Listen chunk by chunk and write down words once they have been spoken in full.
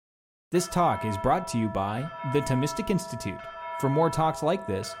This talk is brought to you by the Thomistic Institute. For more talks like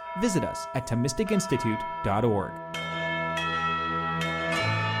this, visit us at ThomisticInstitute.org.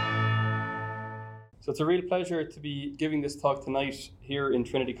 So it's a real pleasure to be giving this talk tonight here in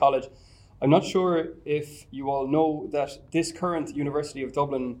Trinity College. I'm not sure if you all know that this current University of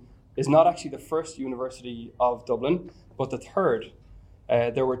Dublin is not actually the first University of Dublin, but the third.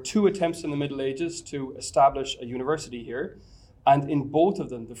 There were two attempts in the Middle Ages to establish a university here, and in both of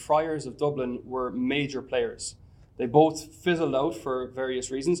them, the Friars of Dublin were major players. They both fizzled out for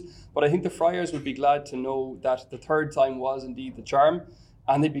various reasons, but I think the Friars would be glad to know that the third time was indeed the charm,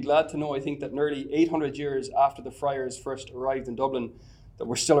 and they'd be glad to know, I think, that nearly 800 years after the Friars first arrived in Dublin, that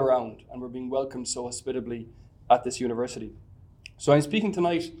we're still around and we're being welcomed so hospitably at this university. So I'm speaking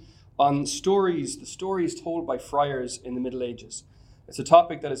tonight on the stories told by friars in the Middle Ages. It's a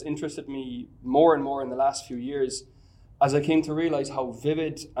topic that has interested me more and more in the last few years, as I came to realize how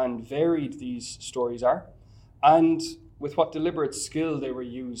vivid and varied these stories are, and with what deliberate skill they were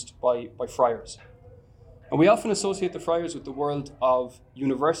used by friars. And we often associate the friars with the world of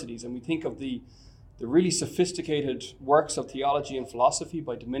universities, and we think of the really sophisticated works of theology and philosophy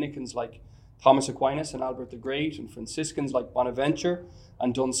by Dominicans like Thomas Aquinas and Albert the Great, and Franciscans like Bonaventure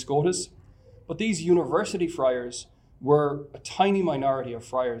and Duns Scotus. But these university friars were a tiny minority of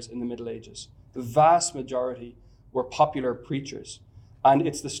friars in the Middle Ages. The vast majority were popular preachers, and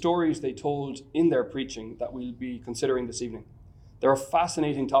it's the stories they told in their preaching that we'll be considering this evening. They're a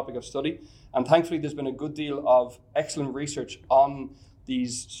fascinating topic of study, and thankfully there's been a good deal of excellent research on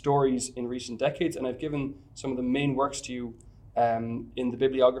these stories in recent decades, and I've given some of the main works to you in the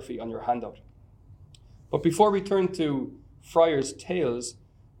bibliography on your handout. But before we turn to friars' tales,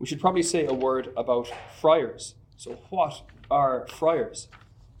 we should probably say a word about friars. So what are friars?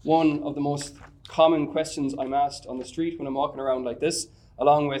 One of the most common questions I'm asked on the street when I'm walking around like this,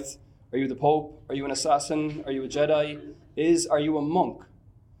 along with, are you the Pope? Are you an assassin? Are you a Jedi? Are you a monk?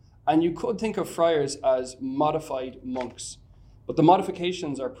 And you could think of friars as modified monks, but the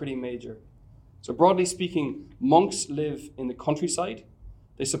modifications are pretty major. So broadly speaking, monks live in the countryside.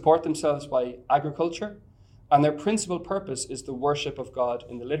 They support themselves by agriculture, and their principal purpose is the worship of God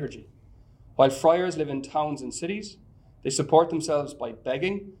in the liturgy. While friars live in towns and cities, they support themselves by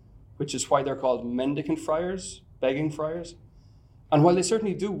begging, which is why they're called mendicant friars, begging friars. And while they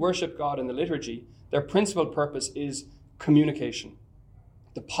certainly do worship God in the liturgy, their principal purpose is communication,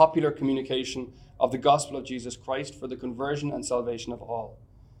 the popular communication of the gospel of Jesus Christ for the conversion and salvation of all.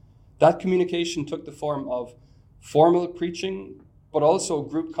 That communication took the form of formal preaching, but also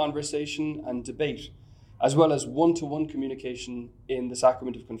group conversation and debate, as well as one-to-one communication in the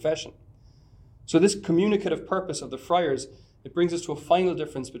sacrament of confession. So this communicative purpose of the friars, it brings us to a final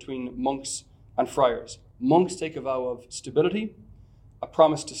difference between monks and friars. Monks take a vow of stability, a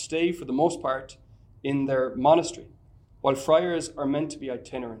promise to stay for the most part in their monastery, while friars are meant to be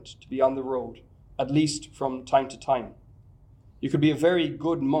itinerant, to be on the road, at least from time to time. You could be a very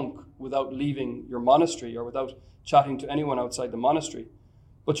good monk without leaving your monastery or without chatting to anyone outside the monastery,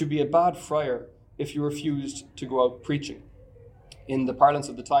 but you'd be a bad friar if you refused to go out preaching. In the parlance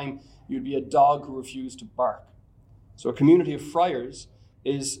of the time, you'd be a dog who refused to bark. So a community of friars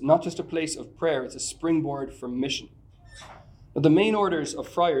is not just a place of prayer, it's a springboard for mission. Now, the main orders of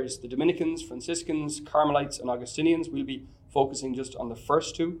friars, the Dominicans, Franciscans, Carmelites, and Augustinians, we'll be focusing just on the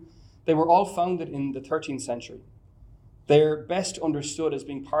first two. They were all founded in the 13th century. They're best understood as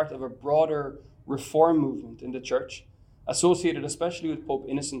being part of a broader reform movement in the church, associated especially with Pope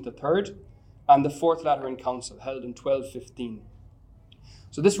Innocent III and the Fourth Lateran Council held in 1215.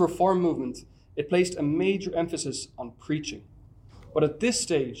 So this reform movement, it placed a major emphasis on preaching. But at this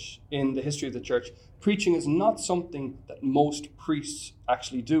stage in the history of the church, preaching is not something that most priests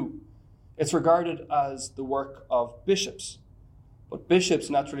actually do. It's regarded as the work of bishops. But bishops,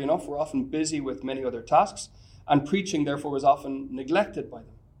 naturally enough, were often busy with many other tasks, and preaching, therefore, was often neglected by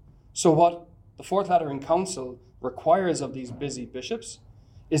them. So what the Fourth Lateran Council requires of these busy bishops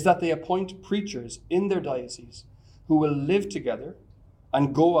is that they appoint preachers in their diocese who will live together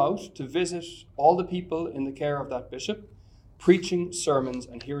and go out to visit all the people in the care of that bishop, preaching sermons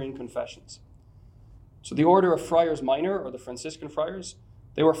and hearing confessions. So the order of Friars Minor, or the Franciscan friars,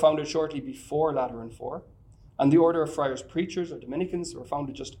 they were founded shortly before Lateran IV, and the order of Friars Preachers, or Dominicans, were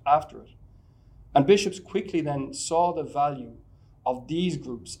founded just after it. And bishops quickly then saw the value of these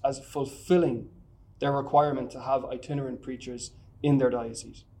groups as fulfilling their requirement to have itinerant preachers in their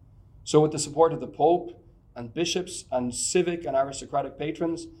diocese. So with the support of the Pope and bishops and civic and aristocratic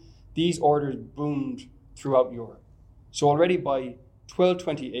patrons, these orders boomed throughout Europe. So already by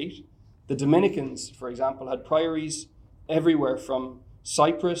 1228, the Dominicans, for example, had priories everywhere from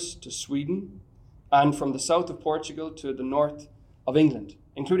Cyprus to Sweden, and from the south of Portugal to the north of England,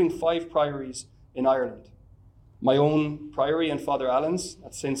 including 5 priories in Ireland. My own priory and Father Allen's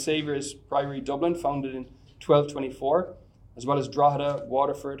at St. Saviour's Priory, Dublin, founded in 1224, as well as Drogheda,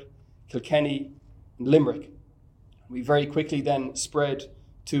 Waterford, Kilkenny, and Limerick. We very quickly then spread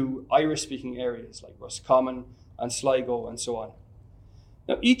to Irish-speaking areas like Roscommon and Sligo and so on.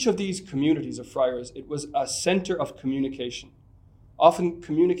 Now, each of these communities of friars, it was a centre of communication, often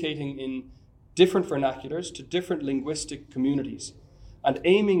communicating in different vernaculars to different linguistic communities, and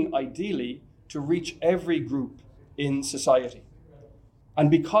aiming ideally to reach every group in society. And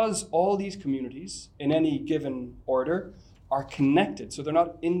because all these communities, in any given order, are connected, so they're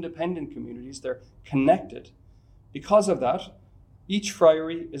not independent communities, they're connected, because of that, each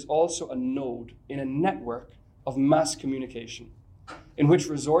friary is also a node in a network of mass communication, in which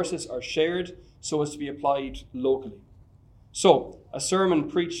resources are shared so as to be applied locally. So, a sermon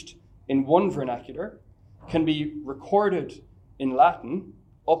preached in one vernacular can be recorded in Latin,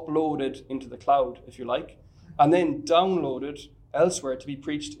 uploaded into the cloud, if you like, and then downloaded elsewhere to be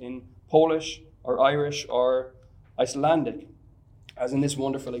preached in Polish or Irish or Icelandic, as in this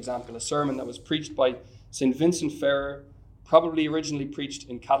wonderful example, a sermon that was preached by St. Vincent Ferrer, probably originally preached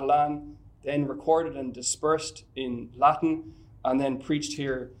in Catalan, then recorded and dispersed in Latin, and then preached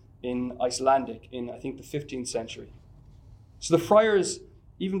here in Icelandic in, I think, the 15th century. So the friars,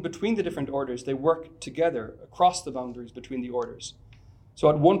 even between the different orders, they work together across the boundaries between the orders. So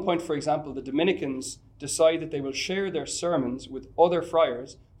at one point, for example, the Dominicans decide that they will share their sermons with other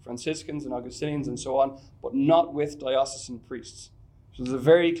friars, Franciscans and Augustinians and so on, but not with diocesan priests. So there's a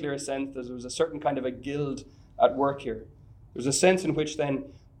very clear sense that there was a certain kind of a guild at work here. There's a sense in which then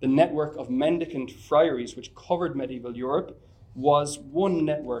the network of mendicant friaries, which covered medieval Europe, was one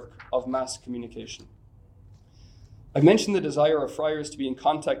network of mass communication. I've mentioned the desire of friars to be in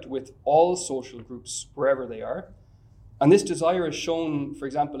contact with all social groups, wherever they are. And this desire is shown, for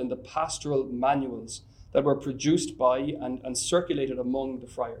example, in the pastoral manuals that were produced by and circulated among the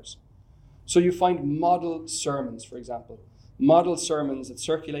friars. So you find model sermons, for example, model sermons that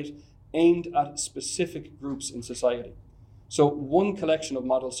circulate aimed at specific groups in society. So one collection of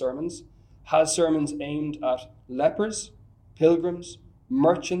model sermons has sermons aimed at lepers, pilgrims,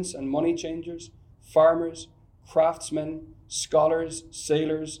 merchants and money changers, farmers, craftsmen, scholars,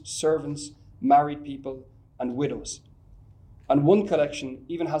 sailors, servants, married people, and widows. And one collection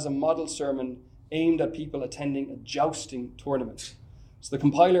even has a model sermon aimed at people attending a jousting tournament. So the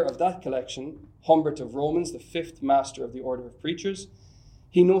compiler of that collection, Humbert of Romans, the 5th master of the Order of Preachers,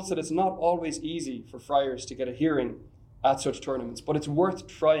 he notes that it's not always easy for friars to get a hearing at such tournaments, but it's worth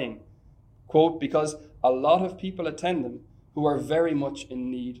trying, quote, because a lot of people attend them who are very much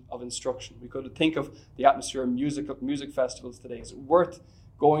in need of instruction. We could think of the atmosphere of music festivals today. Is it worth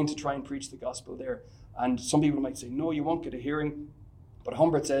going to try and preach the gospel there? And some people might say, no, you won't get a hearing. But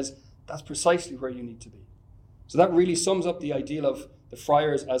Humbert says, that's precisely where you need to be. So that really sums up the ideal of the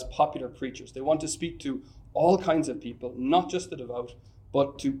friars as popular preachers. They want to speak to all kinds of people, not just the devout,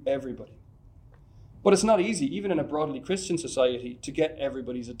 but to everybody. But it's not easy, even in a broadly Christian society, to get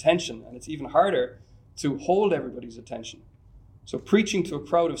everybody's attention. And it's even harder to hold everybody's attention. So preaching to a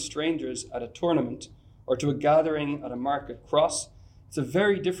crowd of strangers at a tournament or to a gathering at a market cross, it's a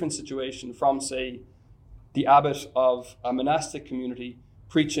very different situation from, say, the abbot of a monastic community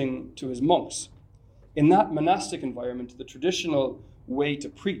preaching to his monks. In that monastic environment, the traditional way to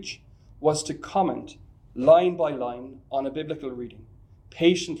preach was to comment line by line on a biblical reading,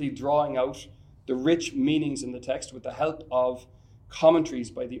 patiently drawing out the rich meanings in the text with the help of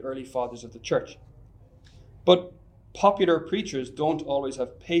commentaries by the early fathers of the church. But popular preachers don't always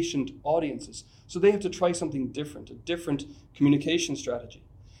have patient audiences, so they have to try something different, a different communication strategy.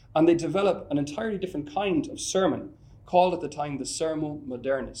 And they develop an entirely different kind of sermon, called at the time the Sermo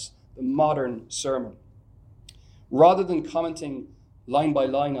Modernus, the modern sermon. Rather than commenting line by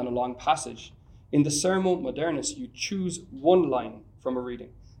line on a long passage, in the Sermo Modernus, you choose one line from a reading.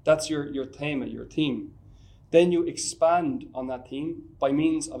 That's your theme, your theme. Then you expand on that theme by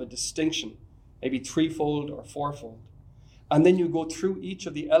means of a distinction, maybe threefold or fourfold. And then you go through each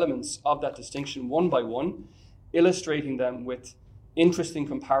of the elements of that distinction one by one, illustrating them with interesting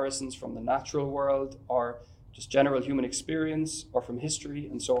comparisons from the natural world or just general human experience or from history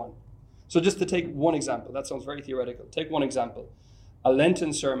and so on. So just to take one example, that sounds very theoretical. Take one example, a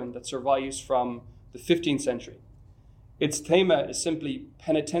Lenten sermon that survives from the 15th century. Its theme is simply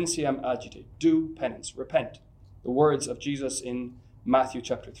penitentiam agite, do penance, repent, the words of Jesus in Matthew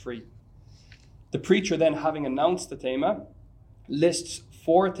chapter 3. The preacher then, having announced the theme, lists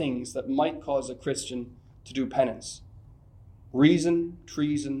 4 things that might cause a Christian to do penance. reason,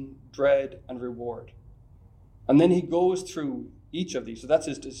 treason, dread, and reward. And then he goes through each of these. So that's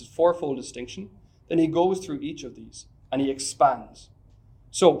his fourfold distinction. Then he goes through each of these and he expands.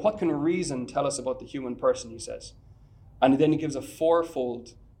 So what can reason tell us about the human person, he says. And then he gives a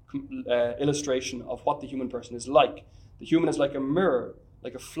fourfold illustration of what the human person is like. The human is like a mirror,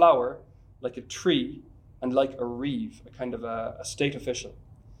 like a flower, like a tree, and like a reeve, a kind of a state official.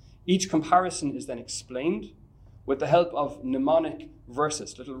 Each comparison is then explained with the help of mnemonic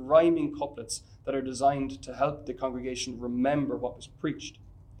verses, little rhyming couplets that are designed to help the congregation remember what was preached.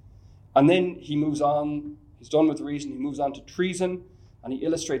 And then he moves on, he's done with reason, he moves on to treason, and he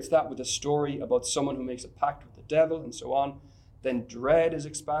illustrates that with a story about someone who makes a pact with the devil and so on. Then dread is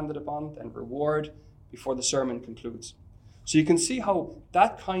expanded upon, then reward, before the sermon concludes. So you can see how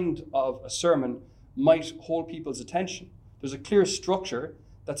that kind of a sermon might hold people's attention. There's a clear structure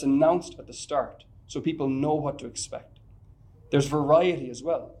that's announced at the start, so people know what to expect. There's variety as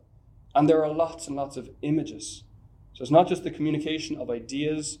well, and there are lots and lots of images. So it's not just the communication of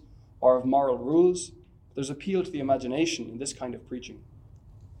ideas or of moral rules, but there's appeal to the imagination in this kind of preaching.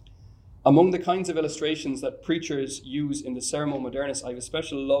 Among the kinds of illustrations that preachers use in the Sermo Modernis, I have a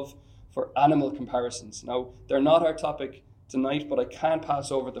special love for animal comparisons. Now, they're not our topic tonight, but I can't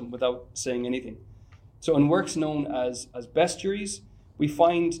pass over them without saying anything. So in works known as bestiaries, we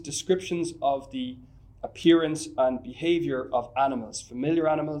find descriptions of the appearance and behavior of animals, familiar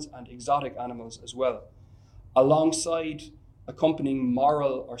animals and exotic animals as well, alongside accompanying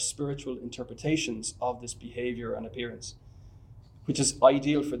moral or spiritual interpretations of this behavior and appearance, which is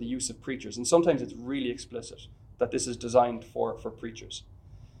ideal for the use of preachers. And sometimes it's really explicit that this is designed for preachers.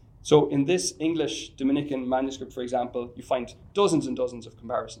 So in this English Dominican manuscript, for example, you find dozens and dozens of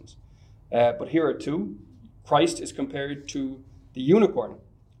comparisons. But here are two. Christ is compared to the unicorn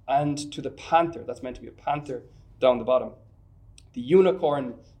and to the panther. That's meant to be a panther down the bottom. The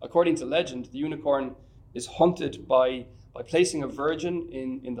unicorn, according to legend, the unicorn is hunted by placing a virgin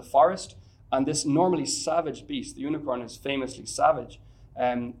in the forest. And this normally savage beast, the unicorn is famously savage,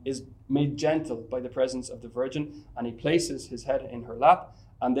 is made gentle by the presence of the virgin. And he places his head in her lap,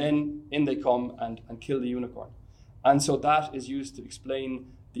 and then in they come and kill the unicorn. And so that is used to explain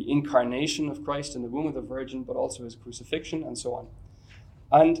the incarnation of Christ in the womb of the Virgin, but also his crucifixion and so on.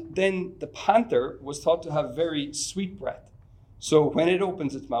 And then the panther was thought to have very sweet breath. So when it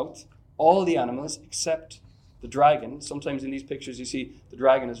opens its mouth, all the animals except the dragon, sometimes in these pictures you see the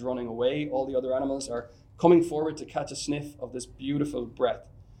dragon is running away, all the other animals are coming forward to catch a sniff of this beautiful breath,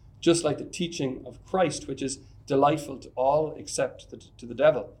 just like the teaching of Christ, which is delightful to all except to the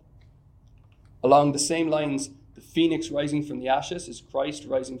devil. Along the same lines, the phoenix rising from the ashes is Christ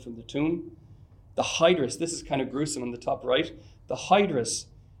rising from the tomb. The hydrus, this is kind of gruesome on the top right, the hydrus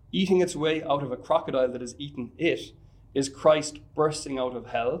eating its way out of a crocodile that has eaten it is Christ bursting out of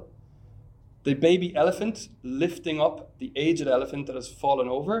hell. The baby elephant lifting up the aged elephant that has fallen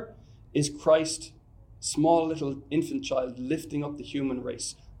over is Christ, small little infant child, lifting up the human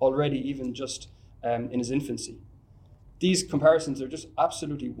race, already even just in his infancy. These comparisons are just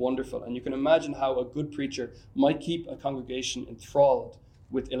absolutely wonderful, and you can imagine how a good preacher might keep a congregation enthralled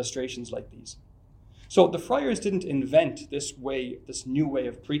with illustrations like these. So the friars didn't invent this new way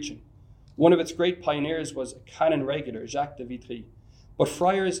of preaching. One of its great pioneers was Canon Regular, Jacques de Vitry. But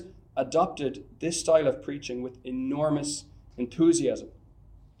friars adopted this style of preaching with enormous enthusiasm.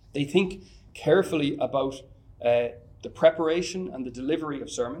 They think carefully about the preparation and the delivery of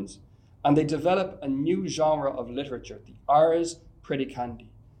sermons, and they develop a new genre of literature, the ars predicandi,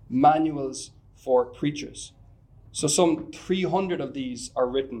 manuals for preachers. So some 300 of these are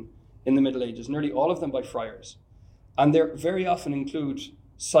written in the Middle Ages, nearly all of them by friars. And they very often include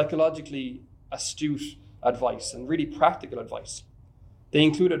psychologically astute advice and really practical advice. They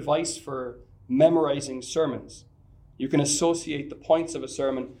include advice for memorizing sermons. You can associate the points of a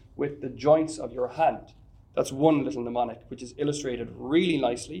sermon with the joints of your hand. That's one little mnemonic, which is illustrated really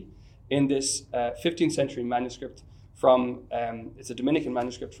nicely in this 15th century manuscript from, it's a Dominican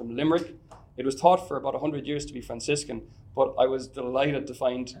manuscript from Limerick. It was thought for about 100 years to be Franciscan, but I was delighted to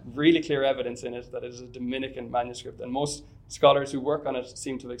find really clear evidence in it that it is a Dominican manuscript, and most scholars who work on it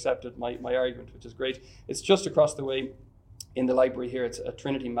seem to have accepted my argument, which is great. It's just across the way in the library here. It's a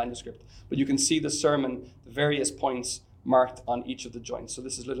Trinity manuscript, but you can see the sermon, the various points marked on each of the joints. So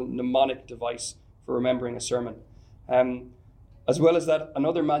this is a little mnemonic device for remembering a sermon. As well as that,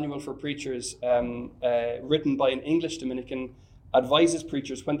 another manual for preachers written by an English Dominican advises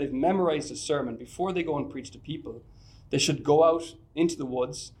preachers when they've memorized a sermon, before they go and preach to people, they should go out into the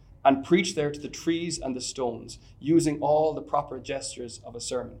woods and preach there to the trees and the stones, using all the proper gestures of a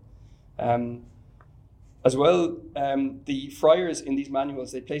sermon. As well, the friars in these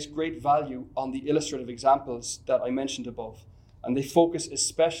manuals, they place great value on the illustrative examples that I mentioned above, and they focus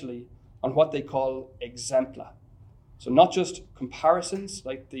especially on what they call exempla. So not just comparisons,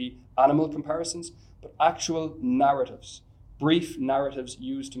 like the animal comparisons, but actual narratives, brief narratives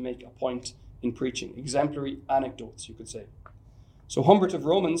used to make a point in preaching, exemplary anecdotes, you could say. So Humbert of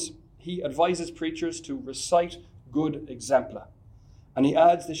Romans, he advises preachers to recite good exempla. And he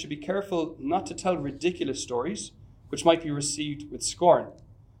adds they should be careful not to tell ridiculous stories, which might be received with scorn.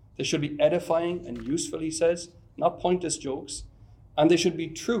 They should be edifying and useful, he says, not pointless jokes. And they should be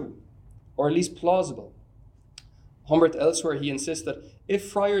true, or at least plausible. Humbert elsewhere, he insists that if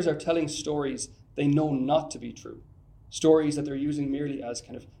friars are telling stories they know not to be true, stories that they're using merely as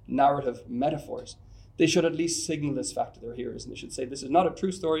kind of narrative metaphors, they should at least signal this fact to their hearers. And they should say, this is not a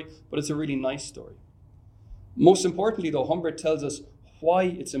true story, but it's a really nice story. Most importantly, though, Humbert tells us why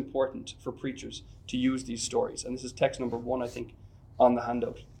it's important for preachers to use these stories. And this is text number 1, I think, on the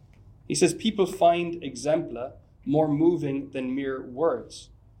handout. He says, people find exempla more moving than mere words.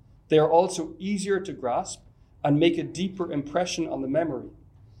 They are also easier to grasp and make a deeper impression on the memory.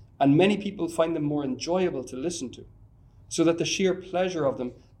 And many people find them more enjoyable to listen to, so that the sheer pleasure of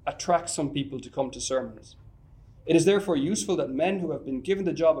them attracts some people to come to sermons. It is therefore useful that men who have been given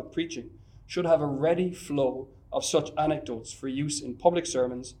the job of preaching should have a ready flow of such anecdotes for use in public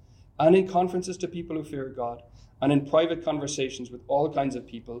sermons and in conferences to people who fear God and in private conversations with all kinds of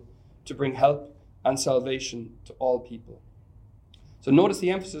people to bring help and salvation to all people. So notice the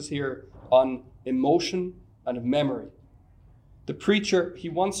emphasis here on emotion and memory. The preacher, he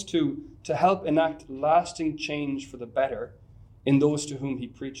wants to help enact lasting change for the better in those to whom he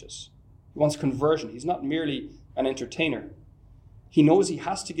preaches. He wants conversion. He's not merely an entertainer. He knows he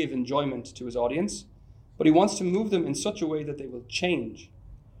has to give enjoyment to his audience, but he wants to move them in such a way that they will change,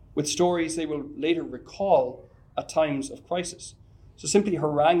 with stories they will later recall at times of crisis. So simply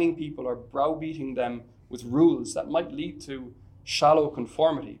haranguing people or browbeating them with rules, that might lead to shallow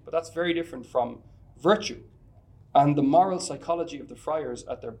conformity, but that's very different from virtue. And the moral psychology of the friars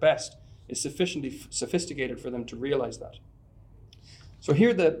at their best is sufficiently sophisticated for them to realize that. So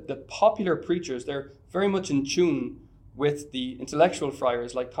here the popular preachers, they're very much in tune with the intellectual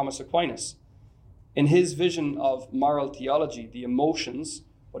friars like Thomas Aquinas. In his vision of moral theology, the emotions,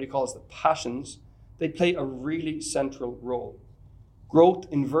 what he calls the passions, they play a really central role. Growth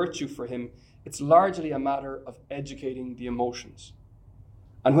in virtue for him, it's largely a matter of educating the emotions.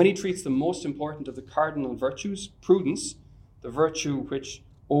 And when he treats the most important of the cardinal virtues, prudence, the virtue which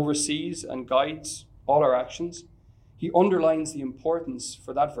oversees and guides all our actions, he underlines the importance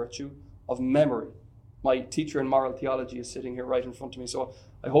for that virtue of memory. My teacher in moral theology is sitting here right in front of me, so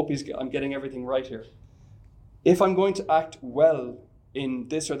I hope I'm getting everything right here. If I'm going to act well in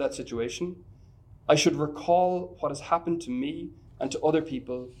this or that situation, I should recall what has happened to me and to other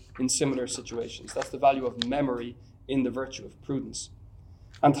people in similar situations. That's the value of memory in the virtue of prudence.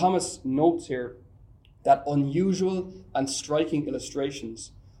 And Thomas notes here that unusual and striking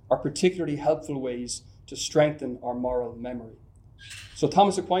illustrations are particularly helpful ways to strengthen our moral memory. So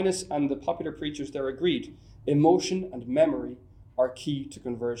Thomas Aquinas and the popular preachers there agreed, emotion and memory are key to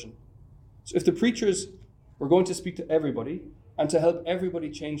conversion. So if the preachers were going to speak to everybody and to help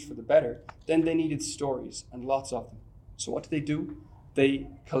everybody change for the better, then they needed stories, and lots of them. So what did? They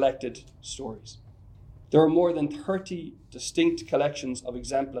collected stories. There are more than 30 distinct collections of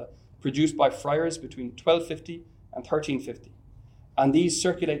exempla produced by friars between 1250 and 1350, and these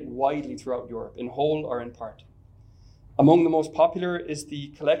circulate widely throughout Europe, in whole or in part. Among the most popular is the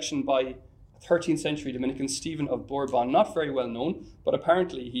collection by 13th century Dominican Stephen of Bourbon, not very well known, but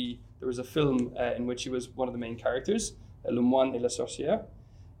apparently there was a film in which he was one of the main characters, Le Moine et la Sorcière.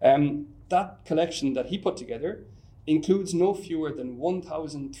 That collection that he put together includes no fewer than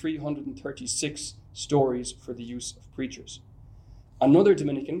 1,336 stories for the use of preachers. Another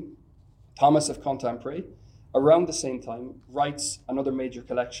Dominican, Thomas of Cantimpré, around the same time, writes another major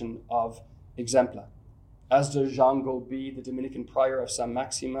collection of exempla. As does Jean Gauby, the Dominican prior of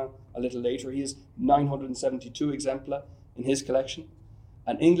Saint-Maximin, a little later. He has 972 exempla in his collection.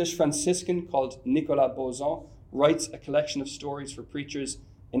 An English Franciscan called Nicolas Bozon writes a collection of stories for preachers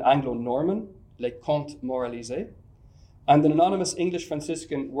in Anglo-Norman, Les Contes Moralisés. And an anonymous English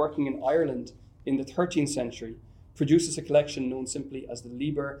Franciscan working in Ireland in the 13th century produces a collection known simply as the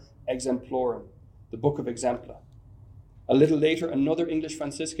Liber Exemplorum, the Book of Exempla. A little later, another English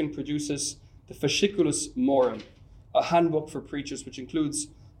Franciscan produces the Fasciculus Morum, a handbook for preachers which includes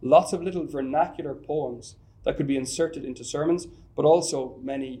lots of little vernacular poems that could be inserted into sermons, but also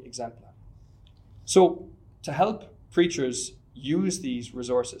many exempla. So to help preachers use these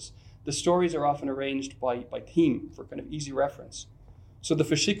resources, the stories are often arranged by theme for kind of easy reference. So the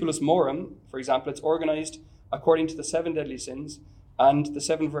Fasciculus Morum, for example, it's organized according to the 7 deadly sins and the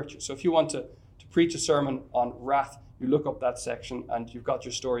 7 virtues. So if you want to preach a sermon on wrath, you look up that section and you've got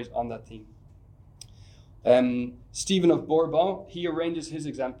your stories on that theme. Stephen of Bourbon, he arranges his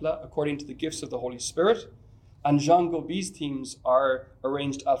exempla according to the gifts of the Holy Spirit, and Jean Gobi's themes are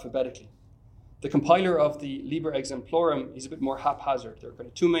arranged alphabetically. The compiler of the Liber Exemplorum is a bit more haphazard. There are kind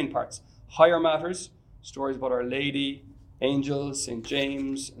of 2 main parts: higher matters, stories about Our Lady, angels, St.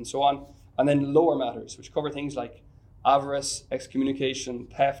 James, and so on, and then lower matters, which cover things like avarice, excommunication,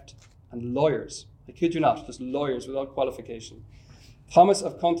 theft, and lawyers. I kid you not, just lawyers without qualification. Thomas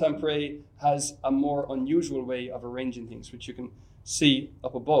of Cantimpré has a more unusual way of arranging things, which you can see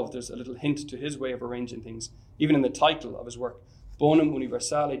up above. There's a little hint to his way of arranging things, even in the title of his work, Bonum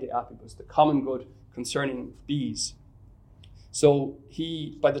Universale de Apibus, the common good concerning bees. So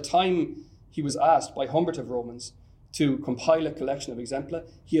by the time he was asked by Humbert of Romans to compile a collection of exempla,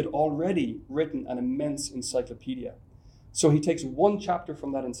 he had already written an immense encyclopedia. So he takes 1 chapter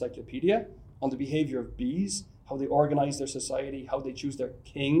from that encyclopedia on the behavior of bees, how they organize their society, how they choose their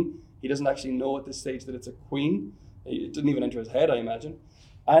king. He doesn't actually know at this stage that it's a queen. It didn't even enter his head, I imagine.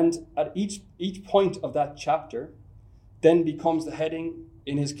 And at each point of that chapter then becomes the heading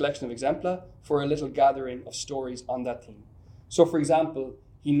in his collection of exempla for a little gathering of stories on that theme. So, for example,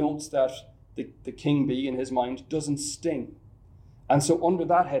 he notes that the king bee, in his mind, doesn't sting. And so under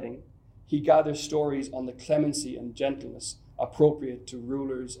that heading, he gathers stories on the clemency and gentleness appropriate to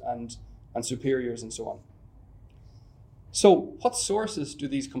rulers and superiors and so on. So what sources do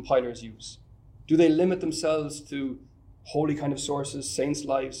these compilers use? Do they limit themselves to holy kind of sources, saints'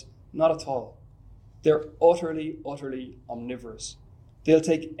 lives? Not at all. They're utterly, utterly omnivorous. They'll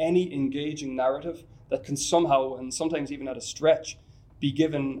take any engaging narrative that can somehow, and sometimes even at a stretch, be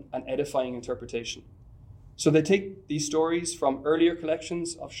given an edifying interpretation. So they take these stories from earlier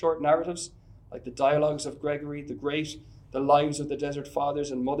collections of short narratives, like the Dialogues of Gregory the Great, the Lives of the Desert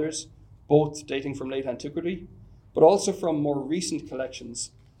Fathers and Mothers, both dating from late antiquity, but also from more recent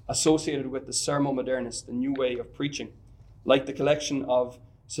collections associated with the Sermo Modernus, the new way of preaching, like the collection of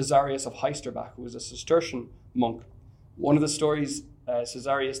Caesarius of Heisterbach, who was a Cistercian monk. One of the stories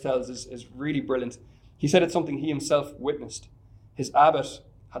Caesarius tells is really brilliant. He said it's something he himself witnessed. His abbot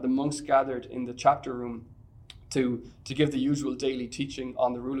had the monks gathered in the chapter room to give the usual daily teaching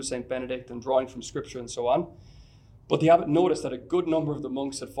on the rule of St. Benedict and drawing from scripture and so on. But the abbot noticed that a good number of the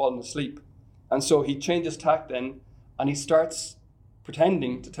monks had fallen asleep. And so he changes tack then, and he starts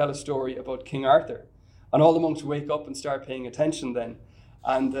pretending to tell a story about King Arthur. And all the monks wake up and start paying attention then.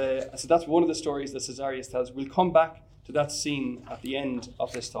 And so that's one of the stories that Caesarius tells. We'll come back to that scene at the end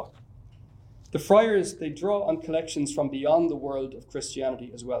of this talk. The friars, they draw on collections from beyond the world of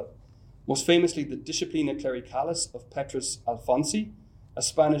Christianity as well. Most famously, the Disciplina Clericalis of Petrus Alfonsi, a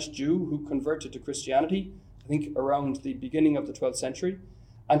Spanish Jew who converted to Christianity, I think around the beginning of the 12th century,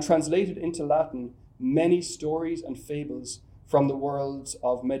 and translated into Latin many stories and fables from the worlds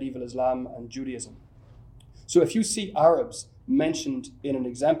of medieval Islam and Judaism. So if you see Arabs mentioned in an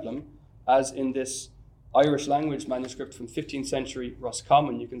exemplum, as in this Irish language manuscript from 15th century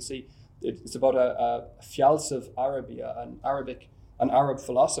Roscommon, you can see it's about a Fialsav Arabia, an Arab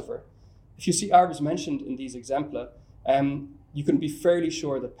philosopher. If you see Arabs mentioned in these exempla, you can be fairly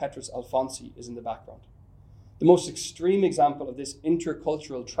sure that Petrus Alfonsi is in the background. The most extreme example of this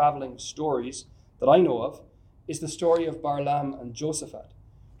intercultural traveling of stories that I know of is the story of Barlaam and Josaphat,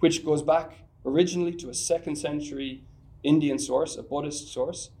 which goes back originally to a 2nd century Indian source, a Buddhist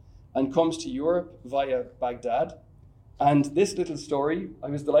source, and comes to Europe via Baghdad. And this little story, I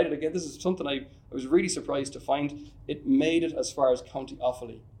was delighted again, this is something I was really surprised to find. It made it as far as County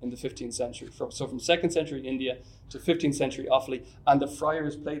Offaly in the 15th century. So from 2nd century India to 15th century Offaly, and the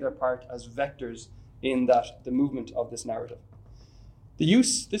friars play their part as vectors in the movement of this narrative.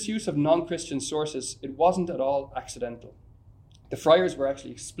 This use of non-Christian sources, it wasn't at all accidental. The friars were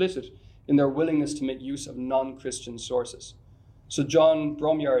actually explicit in their willingness to make use of non-Christian sources. So John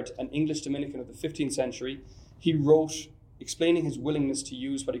Bromyard, an English Dominican of the 15th century, he wrote explaining his willingness to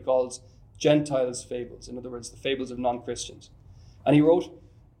use what he calls Gentiles' fables, in other words, the fables of non-Christians. And he wrote,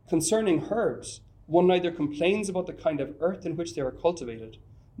 "Concerning herbs, one neither complains about the kind of earth in which they are cultivated,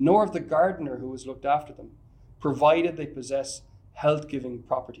 nor of the gardener who has looked after them, provided they possess health-giving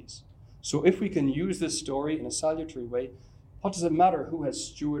properties." So if we can use this story in a salutary way, what does it matter who has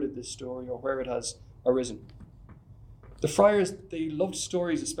stewarded this story or where it has arisen? The friars, they loved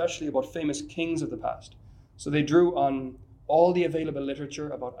stories especially about famous kings of the past. So they drew on all the available literature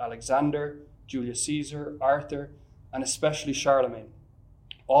about Alexander, Julius Caesar, Arthur, and especially Charlemagne.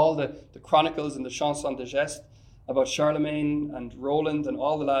 All the chronicles and the chansons de geste about Charlemagne and Roland and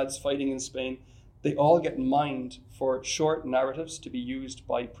all the lads fighting in Spain, they all get mined for short narratives to be used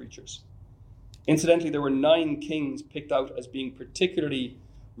by preachers. Incidentally, there were 9 kings picked out as being particularly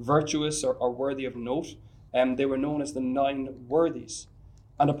virtuous or worthy of note, and they were known as the 9 worthies.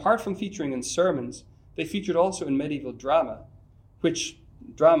 And apart from featuring in sermons, they featured also in medieval drama, which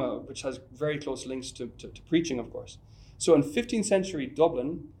has very close links to preaching, of course. So in 15th century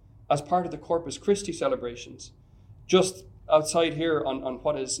Dublin, as part of the Corpus Christi celebrations, just outside here on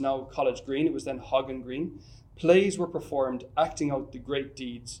what is now College Green, it was then Hagan Green, plays were performed acting out the great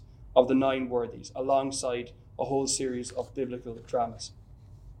deeds of the 9 worthies alongside a whole series of biblical dramas.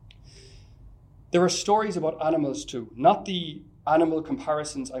 There are stories about animals too, not the animal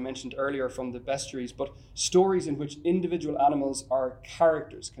comparisons I mentioned earlier from the bestiaries, but stories in which individual animals are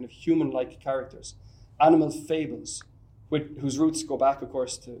characters, kind of human-like characters, animal fables, whose roots go back, of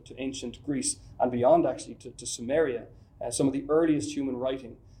course, to ancient Greece and beyond, actually, to Sumeria. Some of the earliest human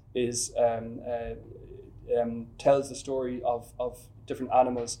writing tells the story of different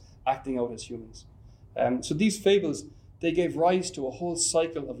animals acting out as humans. So these fables, they gave rise to a whole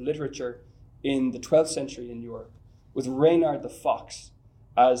cycle of literature in the 12th century in Europe, with Reynard the Fox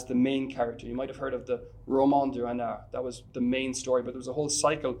as the main character. You might have heard of the Roman de Renard. That was the main story, but there was a whole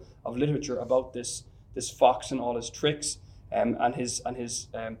cycle of literature about this fox and all his tricks and his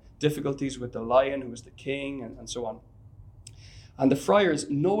difficulties with the lion, who was the king, and so on. And the friars,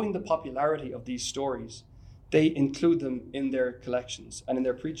 knowing the popularity of these stories, they include them in their collections and in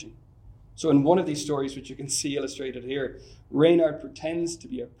their preaching. So in one of these stories, which you can see illustrated here, Reynard pretends to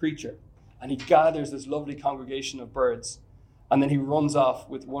be a preacher, and he gathers this lovely congregation of birds, and then he runs off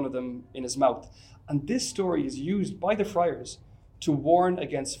with one of them in his mouth. And this story is used by the friars to warn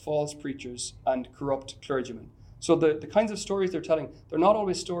against false preachers and corrupt clergymen. So the kinds of stories they're telling, they're not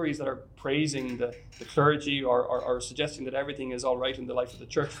always stories that are praising the clergy or suggesting that everything is all right in the life of the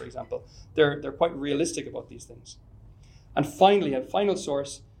church, for example. They're quite realistic about these things. And finally, a final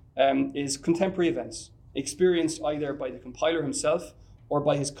source is contemporary events, experienced either by the compiler himself or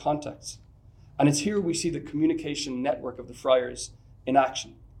by his contacts. And it's here we see the communication network of the friars in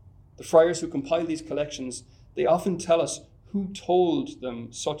action. The friars who compile these collections, they often tell us who told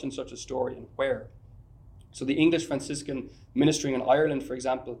them such and such a story and where. So the English Franciscan ministering in Ireland, for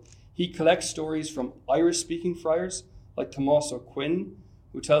example, he collects stories from Irish-speaking friars like Tomás O'Quinn,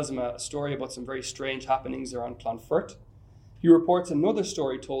 who tells him a story about some very strange happenings around Clonfert. He reports another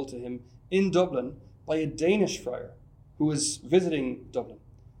story told to him in Dublin by a Danish friar who was visiting Dublin.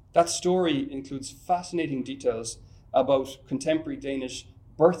 That story includes fascinating details about contemporary Danish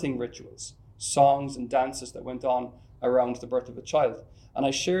birthing rituals, songs and dances that went on around the birth of a child. And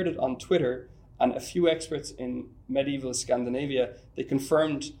I shared it on Twitter, and a few experts in medieval Scandinavia, they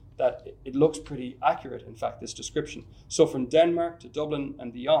confirmed that it looks pretty accurate, in fact, this description. So from Denmark to Dublin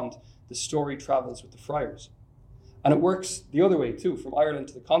and beyond, the story travels with the friars. And it works the other way too, from Ireland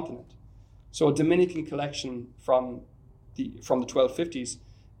to the continent. So a Dominican collection from the 1250s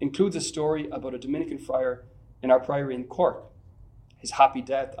includes a story about a Dominican friar in our priory in Cork, his happy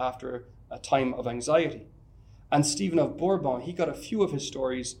death after a time of anxiety. And Stephen of Bourbon, he got a few of his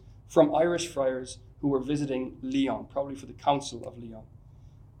stories from Irish friars who were visiting Lyon, probably for the Council of Lyon,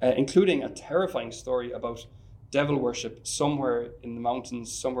 including a terrifying story about devil worship somewhere in the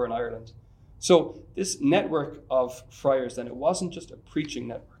mountains, somewhere in Ireland. So this network of friars, then, it wasn't just a preaching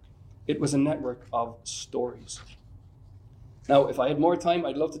network. It was a network of stories. Now, if I had more time,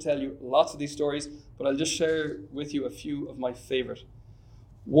 I'd love to tell you lots of these stories, but I'll just share with you a few of my favorite.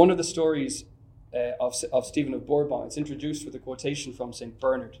 One of the stories of Stephen of Bourbon, it's introduced with a quotation from St.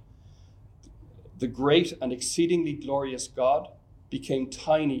 Bernard. The great and exceedingly glorious God became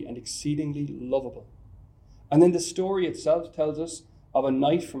tiny and exceedingly lovable. And then the story itself tells us of a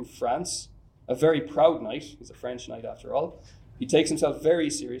knight from France, a very proud knight. He's a French knight after all. He takes himself very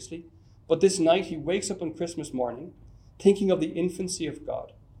seriously. But this night he wakes up on Christmas morning thinking of the infancy of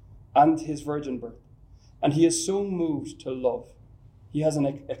God and his virgin birth. And he is so moved to love. He has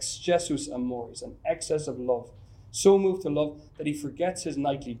an excessus amoris, an excess of love. So moved to love that he forgets his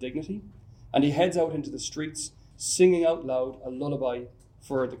knightly dignity and he heads out into the streets singing out loud a lullaby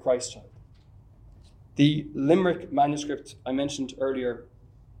for the Christ child. The Limerick manuscript I mentioned earlier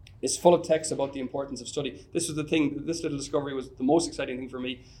is full of texts about the importance of study. This was the thing, this little discovery was the most exciting thing for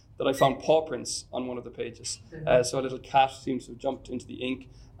me, that I found paw prints on one of the pages. So a little cat seems to have jumped into the ink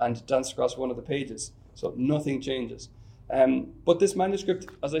and danced across one of the pages. So nothing changes. But this manuscript,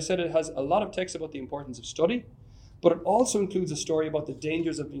 as I said, it has a lot of text about the importance of study, but it also includes a story about the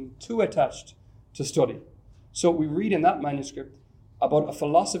dangers of being too attached to study. So we read in that manuscript about a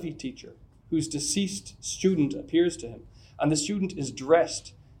philosophy teacher whose deceased student appears to him. And the student is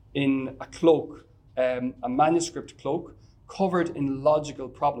dressed in a cloak, a manuscript cloak, covered in logical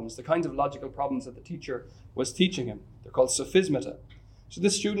problems, the kinds of logical problems that the teacher was teaching him. They're called sophismata. So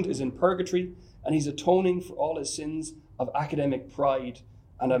this student is in purgatory, and he's atoning for all his sins of academic pride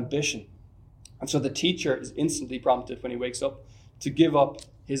and ambition. And so the teacher is instantly prompted when he wakes up to give up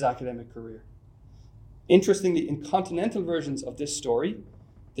his academic career. Interestingly, in continental versions of this story,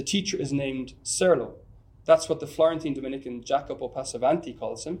 the teacher is named Serlo. That's what the Florentine Dominican Jacopo Passavanti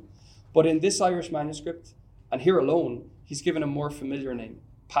calls him. But in this Irish manuscript, and here alone, he's given a more familiar name,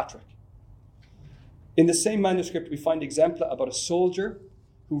 Patrick. In the same manuscript, we find exempla about a soldier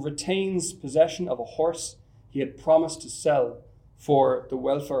who retains possession of a horse he had promised to sell for the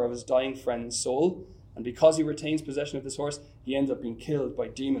welfare of his dying friend's soul. And because he retains possession of this horse, he ends up being killed by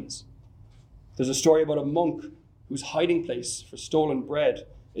demons. There's a story about a monk whose hiding place for stolen bread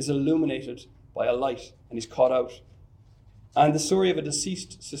is illuminated by a light, and he's caught out. And the story of a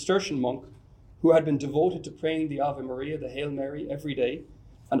deceased Cistercian monk who had been devoted to praying the Ave Maria, the Hail Mary, every day,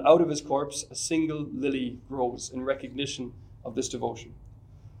 and out of his corpse a single lily grows in recognition of this devotion.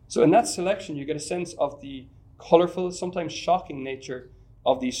 So in that selection, you get a sense of the colourful, sometimes shocking nature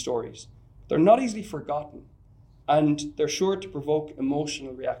of these stories. They're not easily forgotten, and they're sure to provoke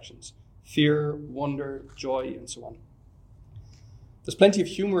emotional reactions: fear, wonder, joy, and so on. There's plenty of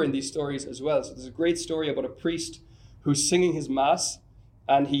humour in these stories as well. So there's a great story about a priest who's singing his mass,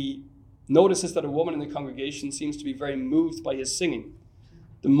 and he notices that a woman in the congregation seems to be very moved by his singing.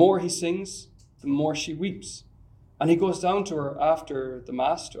 The more he sings, the more she weeps. And he goes down to her after the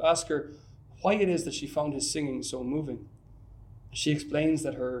mass to ask her why it is that she found his singing so moving. She explains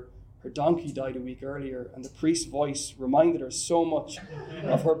that her donkey died a week earlier, and the priest's voice reminded her so much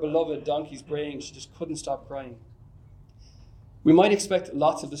of her beloved donkey's braying, she just couldn't stop crying. We might expect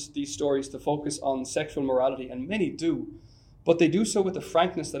lots of these stories to focus on sexual morality, and many do, but they do so with a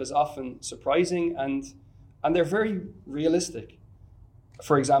frankness that is often surprising, and they're very realistic.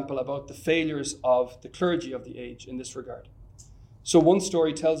 For example, about the failures of the clergy of the age in this regard. So one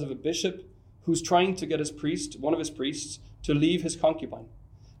story tells of a bishop who's trying to get one of his priests, to leave his concubine.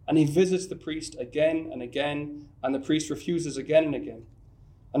 And he visits the priest again and again, and the priest refuses again and again.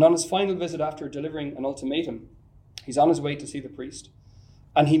 And on his final visit, after delivering an ultimatum, he's on his way to see the priest,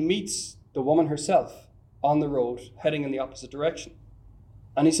 and he meets the woman herself on the road, heading in the opposite direction.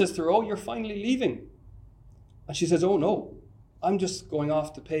 And he says to her, "Oh, you're finally leaving." And she says, "Oh no, I'm just going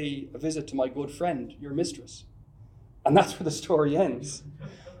off to pay a visit to my good friend, your mistress." And that's where the story ends.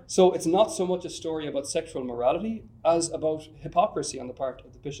 So it's not so much a story about sexual morality as about hypocrisy on the part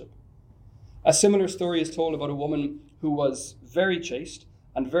of the bishop. A similar story is told about a woman who was very chaste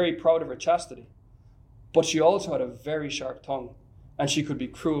and very proud of her chastity, but she also had a very sharp tongue, and she could be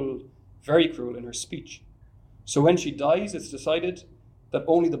cruel, very cruel in her speech. So when she dies, it's decided that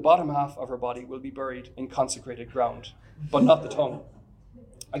only the bottom half of her body will be buried in consecrated ground, but not the tongue.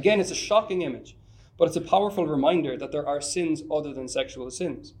 Again, it's a shocking image, but it's a powerful reminder that there are sins other than sexual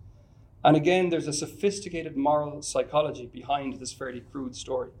sins. And again, there's a sophisticated moral psychology behind this fairly crude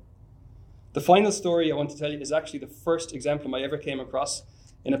story. The final story I want to tell you is actually the first exemplum I ever came across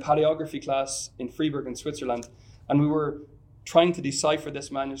in a paleography class in Freiburg in Switzerland. And we were trying to decipher this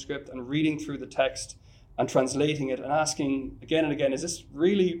manuscript and reading through the text and translating it and asking again and again, is this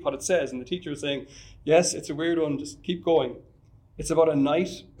really what it says? And the teacher was saying, yes, it's a weird one, just keep going. It's about a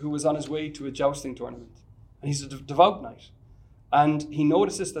knight who was on his way to a jousting tournament. And he's a devout knight. And he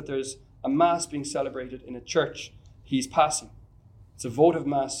notices that there's a mass being celebrated in a church he's passing. It's a votive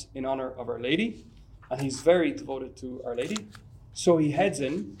mass in honor of Our Lady, and he's very devoted to Our Lady. So he heads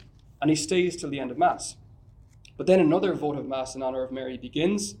in and he stays till the end of mass. But then another votive mass in honor of Mary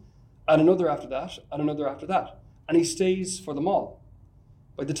begins, and another after that, and another after that. And he stays for them all.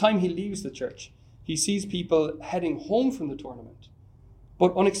 By the time he leaves the church, he sees people heading home from the tournament.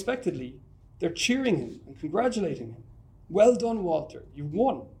 But unexpectedly, they're cheering him and congratulating him. "Well done, Walter, you've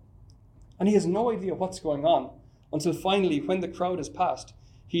won." And he has no idea what's going on until finally, when the crowd has passed,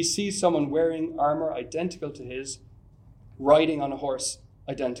 he sees someone wearing armour identical to his, riding on a horse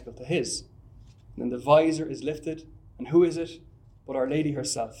identical to his. And then the visor is lifted, and who is it but Our Lady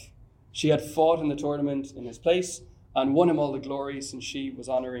herself? She had fought in the tournament in his place and won him all the glory since he was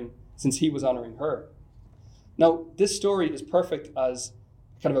honouring her. Now, this story is perfect as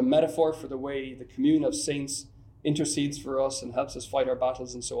kind of a metaphor for the way the commune of saints intercedes for us and helps us fight our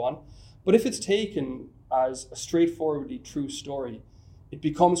battles and so on. But if it's taken as a straightforwardly true story, it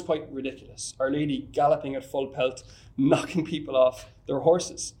becomes quite ridiculous. Our Lady galloping at full pelt, knocking people off their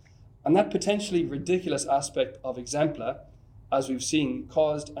horses. And that potentially ridiculous aspect of exempla as we've seen,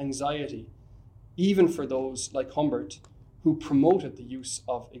 caused anxiety, even for those like Humbert, who promoted the use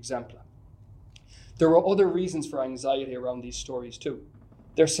of exempla. There were other reasons for anxiety around these stories too.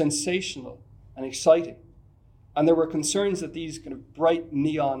 They're sensational and exciting, and there were concerns that these kind of bright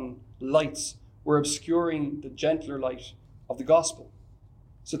neon lights were obscuring the gentler light of the gospel.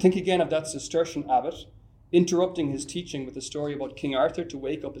 So think again of that Cistercian abbot interrupting his teaching with a story about King Arthur to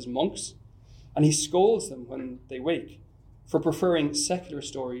wake up his monks, and he scolds them when they wake for preferring secular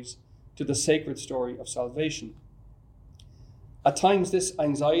stories to the sacred story of salvation. At times, this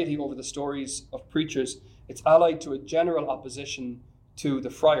anxiety over the stories of preachers, it's allied to a general opposition to the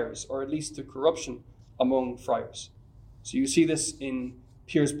friars, or at least to corruption among friars. So you see this in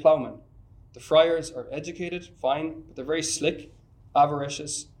Piers Plowman. The friars are educated, fine, but they're very slick,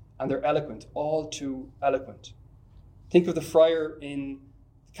 avaricious, and they're eloquent, all too eloquent. Think of the friar in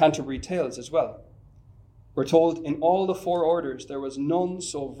Canterbury Tales as well. We're told in all the four orders there was none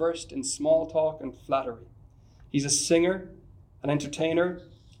so versed in small talk and flattery. He's a singer, an entertainer.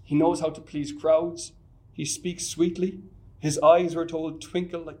 He knows how to please crowds. He speaks sweetly. His eyes, we're told,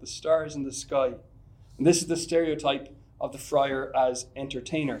 twinkle like the stars in the sky. And this is the stereotype of the friar as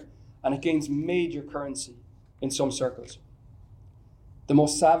entertainer, and it gains major currency in some circles. The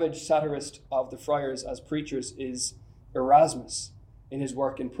most savage satirist of the friars as preachers is Erasmus in his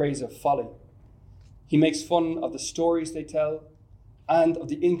work In Praise of Folly. He makes fun of the stories they tell and of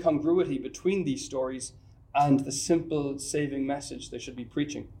the incongruity between these stories and the simple saving message they should be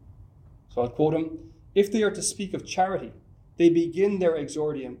preaching. So I'll quote him: "If they are to speak of charity, they begin their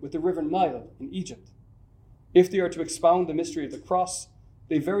exordium with the river Nile in Egypt. If they are to expound the mystery of the cross,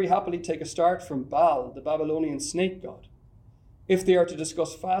 they very happily take a start from Baal, the Babylonian snake god. If they are to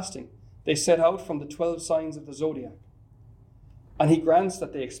discuss fasting, they set out from the 12 signs of the zodiac." And he grants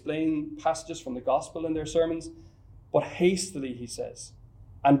that they explain passages from the gospel in their sermons, but hastily, he says,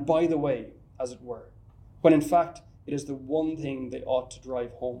 and by the way, as it were, when in fact it is the one thing they ought to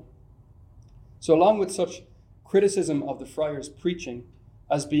drive home. So along with such criticism of the friars' preaching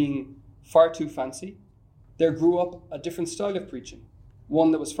as being far too fancy, there grew up a different style of preaching,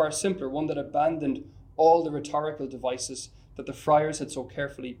 one that was far simpler, one that abandoned all the rhetorical devices that the friars had so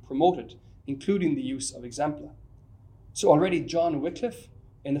carefully promoted, including the use of exempla. So already John Wycliffe,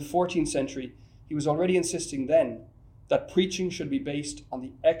 in the 14th century, he was already insisting then that preaching should be based on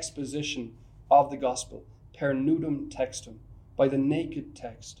the exposition of the gospel, per nudum textum, by the naked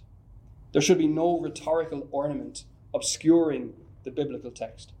text. There should be no rhetorical ornament obscuring the biblical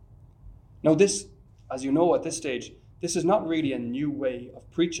text. Now this, as you know at this stage, this is not really a new way of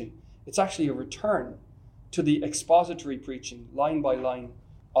preaching. It's actually a return to the expository preaching, line by line,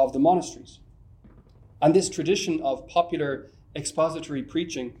 of the monasteries. And this tradition of popular expository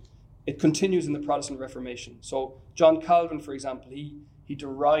preaching, it continues in the Protestant Reformation. So John Calvin, for example, he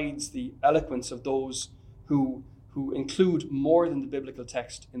derides the eloquence of those who include more than the biblical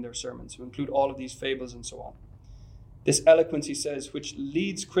text in their sermons, who include all of these fables and so on. This eloquence, he says, which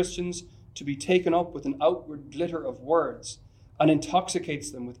leads Christians to be taken up with an outward glitter of words and intoxicates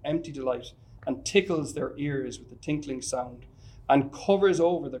them with empty delight and tickles their ears with the tinkling sound and covers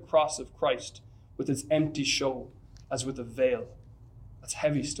over the cross of Christ with its empty show as with a veil. That's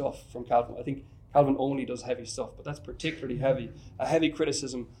heavy stuff from Calvin. I think Calvin only does heavy stuff, but that's particularly heavy, a heavy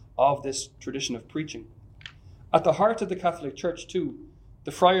criticism of this tradition of preaching. At the heart of the Catholic Church, too,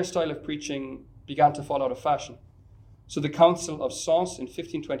 the friar style of preaching began to fall out of fashion. So the Council of Sens in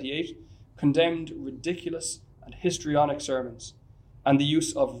 1528 condemned ridiculous and histrionic sermons and the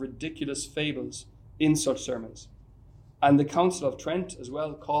use of ridiculous fables in such sermons. And the Council of Trent as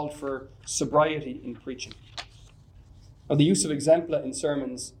well called for sobriety in preaching. Now, the use of exempla in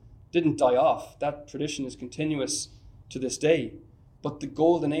sermons didn't die off. That tradition is continuous to this day. But the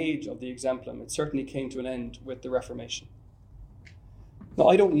golden age of the exemplum, it certainly came to an end with the Reformation. Now,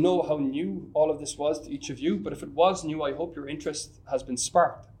 I don't know how new all of this was to each of you, but if it was new, I hope your interest has been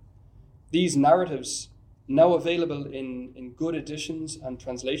sparked. These narratives, now available in good editions and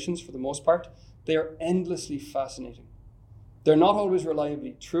translations for the most part, they are endlessly fascinating. They're not always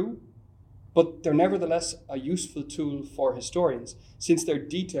reliably true, but they're nevertheless a useful tool for historians, since their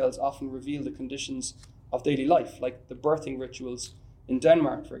details often reveal the conditions of daily life, like the birthing rituals in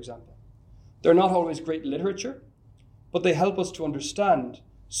Denmark, for example. They're not always great literature, but they help us to understand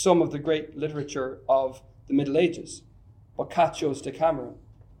some of the great literature of the Middle Ages, Boccaccio's Decameron,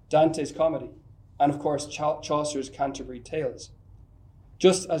 Dante's Comedy, and of course Chaucer's Canterbury Tales.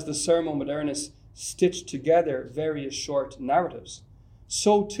 Just as the Sermo Modernis stitched together various short narratives,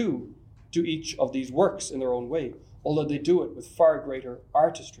 so too do each of these works in their own way, although they do it with far greater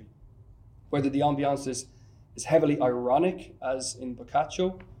artistry. Whether the ambiance is is heavily ironic, as in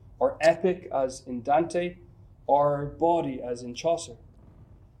Boccaccio, or epic, as in Dante, or bawdy, as in Chaucer.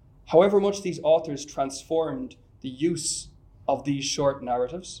 However much these authors transformed the use of these short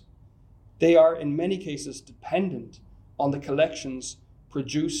narratives, they are in many cases dependent on the collections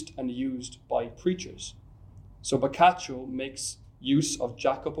produced and used by preachers. So Boccaccio makes use of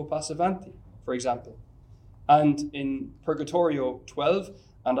Jacopo Passavanti, for example. And in Purgatorio 12,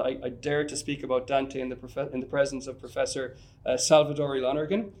 and I dare to speak about Dante in the presence of Professor Salvatore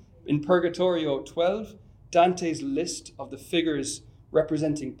Lonergan, in Purgatorio 12, Dante's list of the figures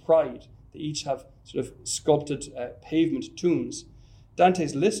representing pride, they each have sort of sculpted pavement tombs.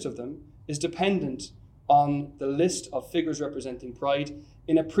 Dante's list of them is dependent on the list of figures representing pride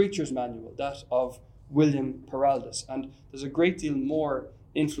in a preacher's manual, that of William Peraldus. And there's a great deal more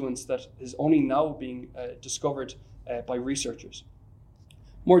influence that is only now being discovered by researchers.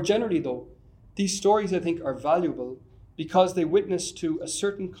 More generally, though, these stories, I think, are valuable because they witness to a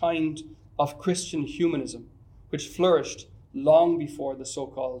certain kind of Christian humanism which flourished long before the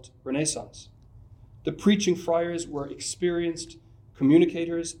so-called Renaissance. The preaching friars were experienced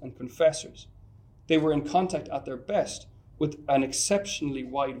communicators and confessors. They were in contact at their best with an exceptionally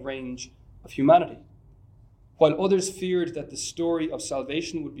wide range of humanity. While others feared that the story of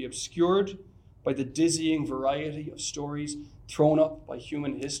salvation would be obscured by the dizzying variety of stories thrown up by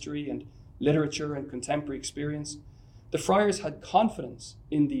human history and literature and contemporary experience, the friars had confidence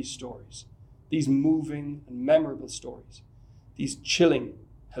in these stories, these moving and memorable stories, these chilling,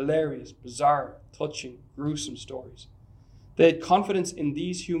 hilarious, bizarre, touching, gruesome stories. They had confidence in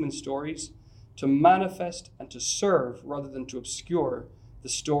these human stories to manifest and to serve rather than to obscure the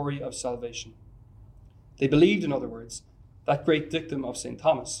story of salvation. They believed, in other words, that great dictum of St.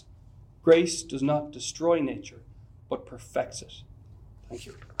 Thomas: grace does not destroy nature, but perfects it. Thank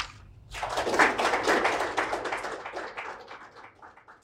you.